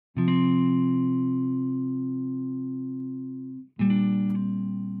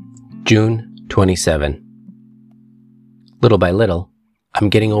June 27. Little by little, I'm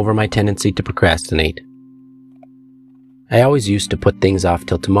getting over my tendency to procrastinate. I always used to put things off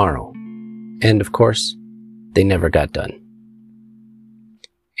till tomorrow, and of course, they never got done.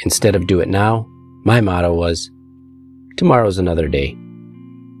 Instead of do it now, my motto was, tomorrow's another day.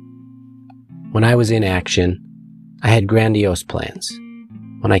 When I was in action, I had grandiose plans.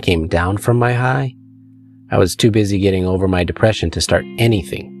 When I came down from my high, I was too busy getting over my depression to start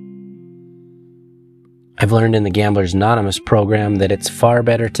anything. I've learned in the Gamblers Anonymous program that it's far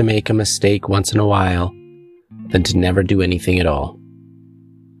better to make a mistake once in a while than to never do anything at all.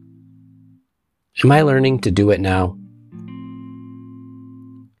 Am I learning to do it now?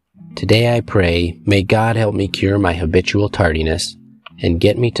 Today I pray, may God help me cure my habitual tardiness and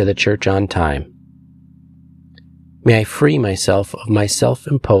get me to the church on time. May I free myself of my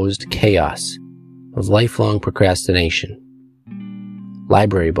self-imposed chaos of lifelong procrastination.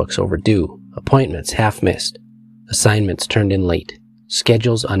 Library books overdue, appointments half-missed, assignments turned in late,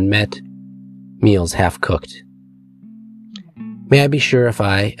 schedules unmet, meals half-cooked. May I be sure if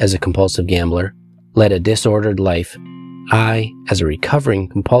I, as a compulsive gambler, led a disordered life, I, as a recovering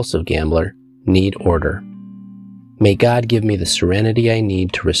compulsive gambler, need order. May God give me the serenity I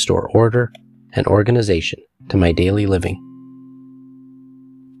need to restore order and organization to my daily living.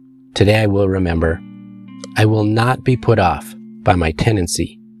 Today I will remember, I will not be put off by my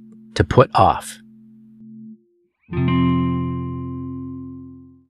tendency to put off